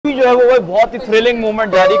जो है वो भाई बहुत ही थ्रिलिंग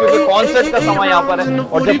मोमेंट जा रही है, क्योंकि कॉन्सर्ट का समय यहाँ पर है,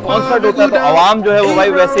 और जब कॉन्सर्ट होता है तो आवाम जो है वो भाई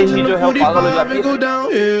वैसे ही जो है वो पागल हो जाती है।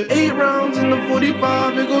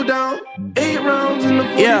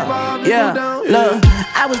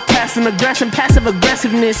 I was passive aggression, passive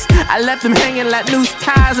aggressiveness. I left him hanging like loose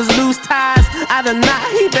ties as loose ties. I do not,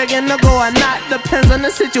 he begging to go or not. Depends on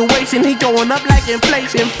the situation. He going up like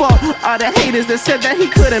inflation. Fuck all the haters that said that he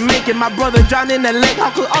couldn't make it. My brother drowned in the lake.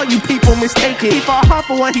 How could all you people mistake it? He fought hard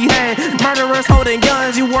for what he had. Murderers holding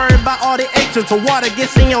guns. You worried about all the extra till water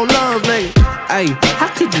gets in your lungs, nigga. Hey, how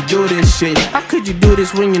could you do this shit? How could you do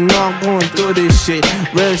this when you know I'm going through this shit?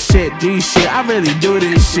 Real shit, G shit. I really do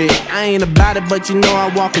this shit. I ain't about it, but you know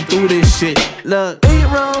I'm walking through this shit. Look, 8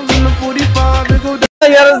 rounds in the 45, it go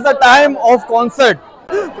down. Here is the time of concert.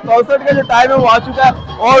 Concert का जो time है वो आ चुका है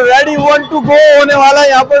और ready one to go होने वाला है।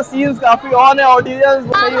 यहाँ पर सीन्स काफी ऑन है, ऑडियंस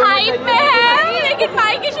हाइप में है, लेकिन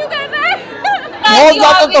माइक इशू कर रहा है। बहुत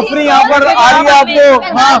ज्यादा तफरी यहाँ पर आ रही है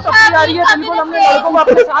आपको। हाँ आ रही है, बिल्कुल हमने लड़कों को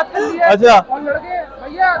अपने साथ कर लिया। अच्छा, और लड़के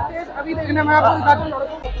भैया तेज अभी देखने में आपको दिखाता हूँ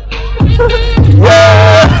लड़कों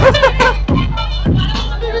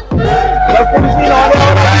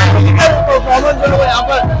परफॉर्मेंस जो है यहाँ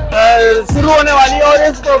पर शुरू होने वाली है, और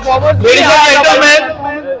इस परफॉर्मेंस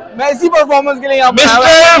मैं इसी परफॉर्मेंस के लिए यहाँ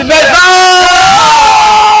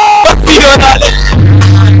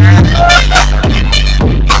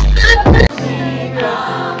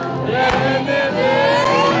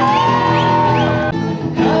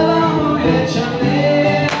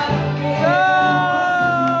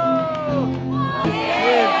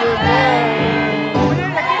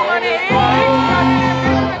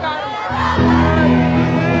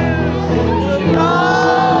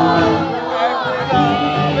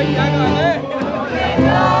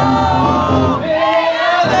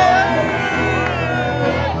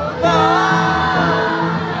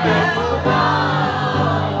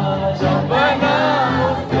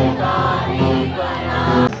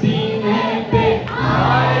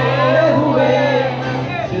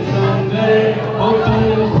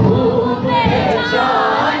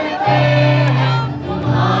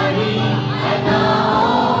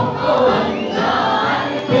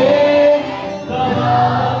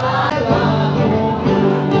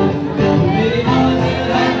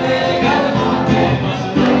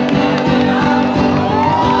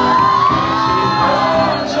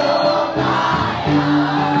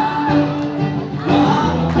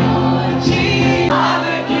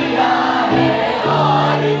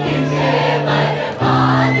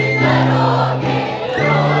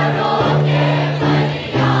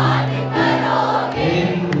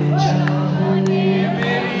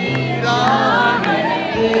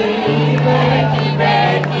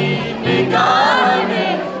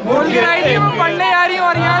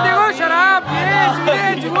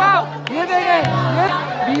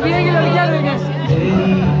BBA की लड़कियां देंगे।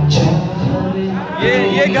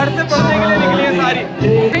 ये घर से पढ़ने के लिए निकली है सारी,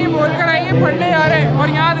 कहीं बोल कर आई है पढ़ने आ रहे हैं, और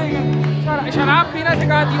यहाँ देंगे शराब पीना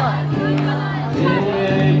सिखा दिया।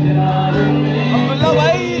 अब्दुल्ला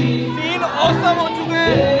भाई सीन औसम हो चुके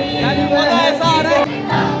हैं, यानी मजा ऐसा आ रहा है।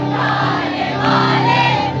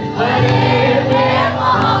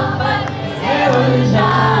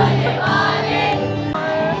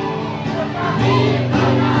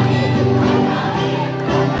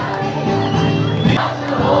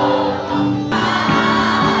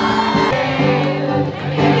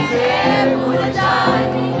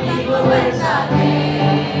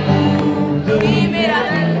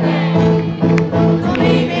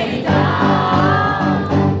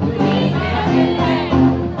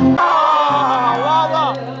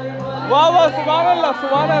 सुभान अल्लाह,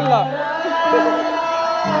 सुभान अल्लाह।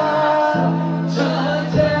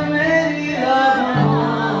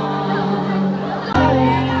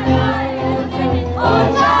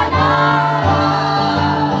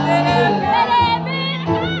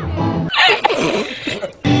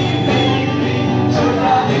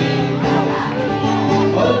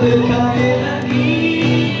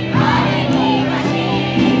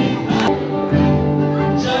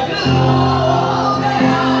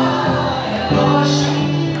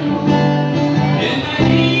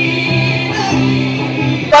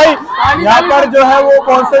 यहाँ पर जो है वो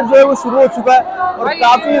कॉन्सर्ट जो है वो शुरू हो चुका है और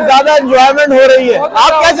काफी ज्यादा एंजॉयमेंट हो रही है।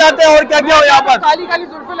 आप क्या चाहते हैं और क्या क्या हो यहाँ पर? काली काली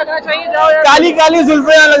जुल्फे लगना चाहिए, जाओ यार। काली काली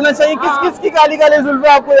जुल्फे यहाँ लगना चाहिए। किस किस की काली काली जुल्फे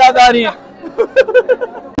आपको याद आ रही है?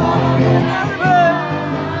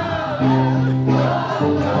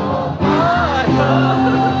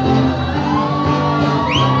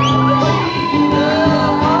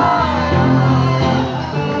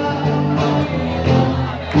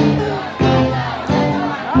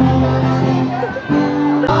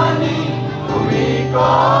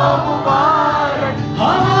 God. मुबारक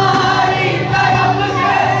हमारी तरफ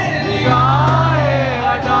से निगाहें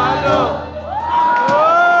हटा लो।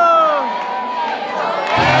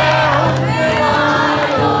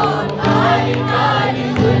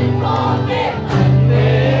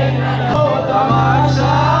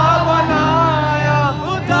 तमाशा बनाया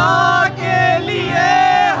खुदा के लिए,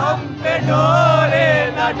 हम पे डोरे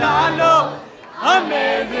न डालो,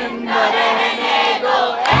 हमें जिंदा रहने दो।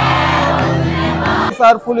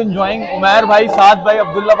 Sir full enjoying. उमैर भाई, साद भाई,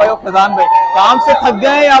 अब्दुल्ला भाई और फैजान भाई काम से थक गए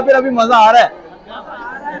हैं यहाँ पे, अभी मजा आ रहा है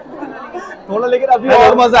थोड़ा, लेकिन अभी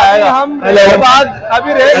और मजा आएगा। हम बाद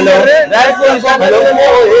अभी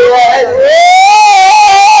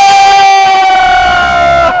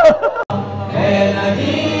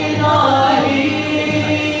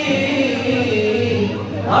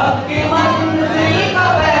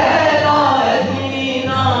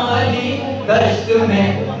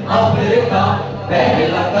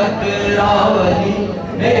पहला कतरावली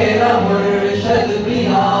मेरा मुर्शद भी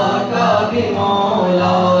आका भी मौला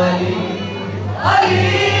अली, अली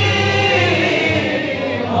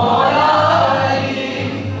मौला अली,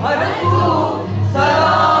 हर तू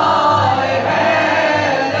सराय है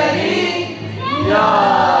अली, या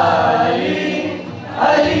अली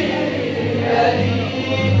अली अली।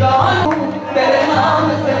 गाऊं तेरे नाम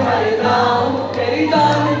से मर जाऊं, तेरी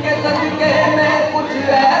जान के सदके में कुछ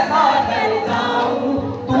ऐसा कर जाऊं,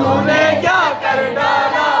 तूने क्या कर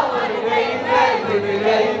डाला, मर गई मैं, गिर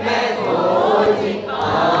गई मैं,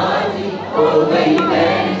 हो गई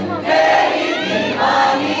मैं तेरी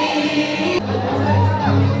दीवानी।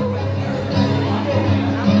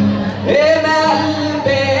 हे मैं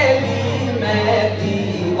अलबेली मैं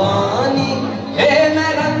दीवानी, हे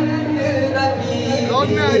मैं रंग रंगी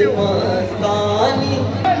मस्तानी,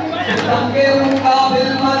 के मुकाबिल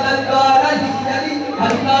मददगार अली अली,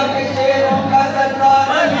 अल्लाह के शेरों का सरदार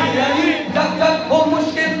अली अली, जब जब हो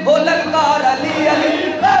मुश्किल हो ललकार अली अली,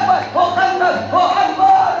 हो खंदक हो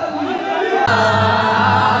अनवार अली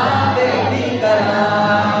देखी करा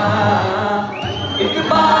एक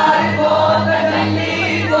बार को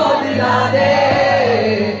तसल्ली को दिला दे,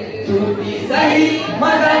 झूठी सही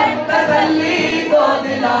मगर तसल्ली को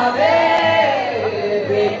दिला दे,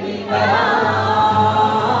 बेटी करा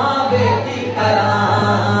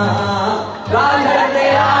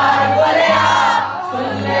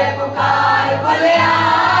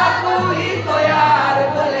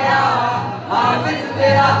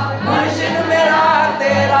मुर्शिद मेरा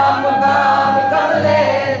तेरा मुकाम कमले,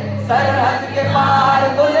 सरहद के पार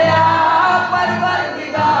बुलिया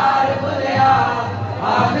परवरदिगार बुलिया,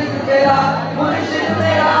 हाफिज तेरा मुर्शिद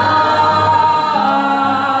मेरा।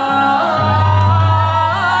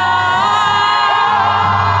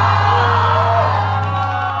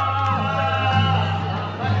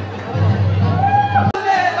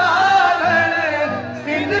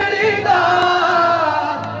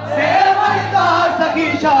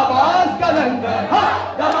 शाबाश कलंदर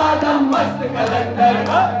दमादम मस्त कलंदर,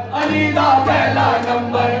 अली दा पहला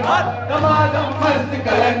नंबर, दमादम मस्त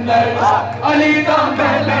कलंदर, अली दा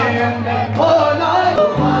पहले अंदर होना।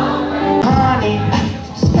 कहानी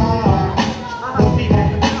होती है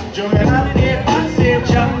जो मेरा तेरे पास से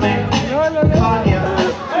जब मैं खानिया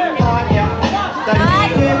खानिया तभी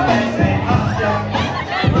के पैसे आजा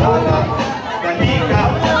होगा गली का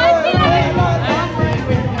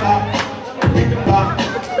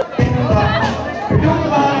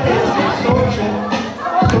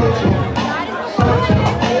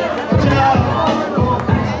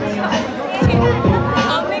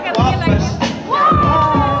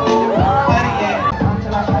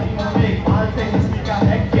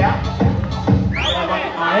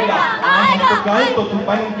तो तू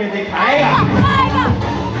बन के दिखाएगा,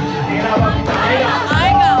 तेरा वक्त आएगा,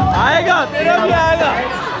 आएगा तेरा भी आएगा।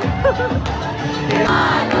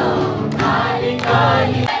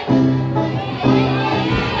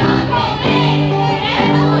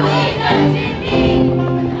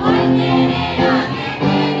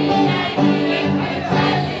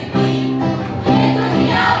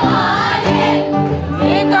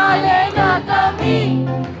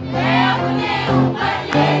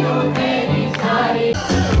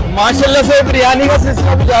 माशाल्लाह से बिरयानी का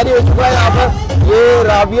सिलसिला भी जारी हो चुका है यहाँ पर। ये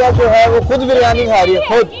राबिया जो है वो खुद बिरयानी खा रही है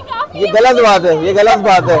खुद, ये गलत बात है, ये गलत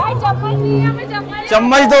बात है।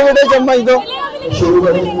 चम्मच दो बेटे, चम्मच दो। शुरू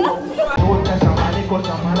करें।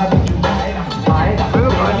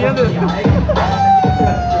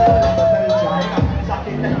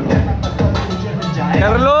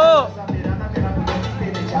 कर लो।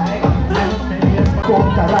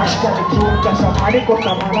 का संभाले को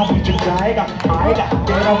संभाला भी चुक जाएगा, आएगा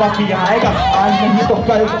तेरा वक्त भी आएगा, आज नहीं तो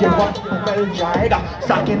कल के वक्त, कल चल जाएगा,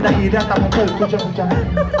 साकिन नहीं रहता मैं कल तुझे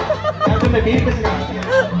जाए। तो मैं बीच में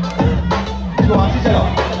तो वापसी चलो,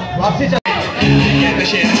 वापसी चलो।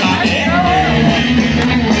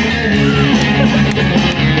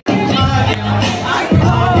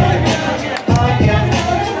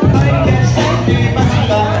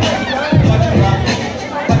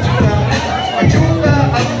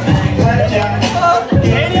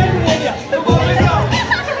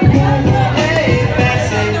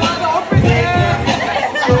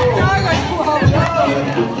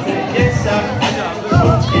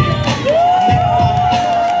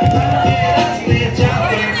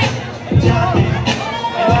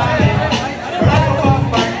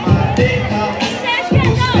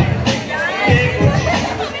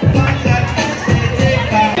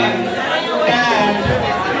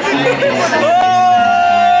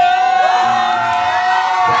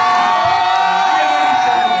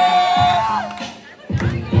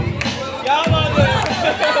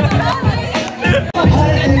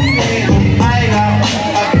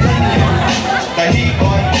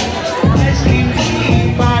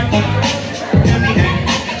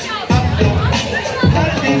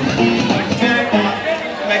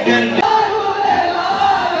 मैं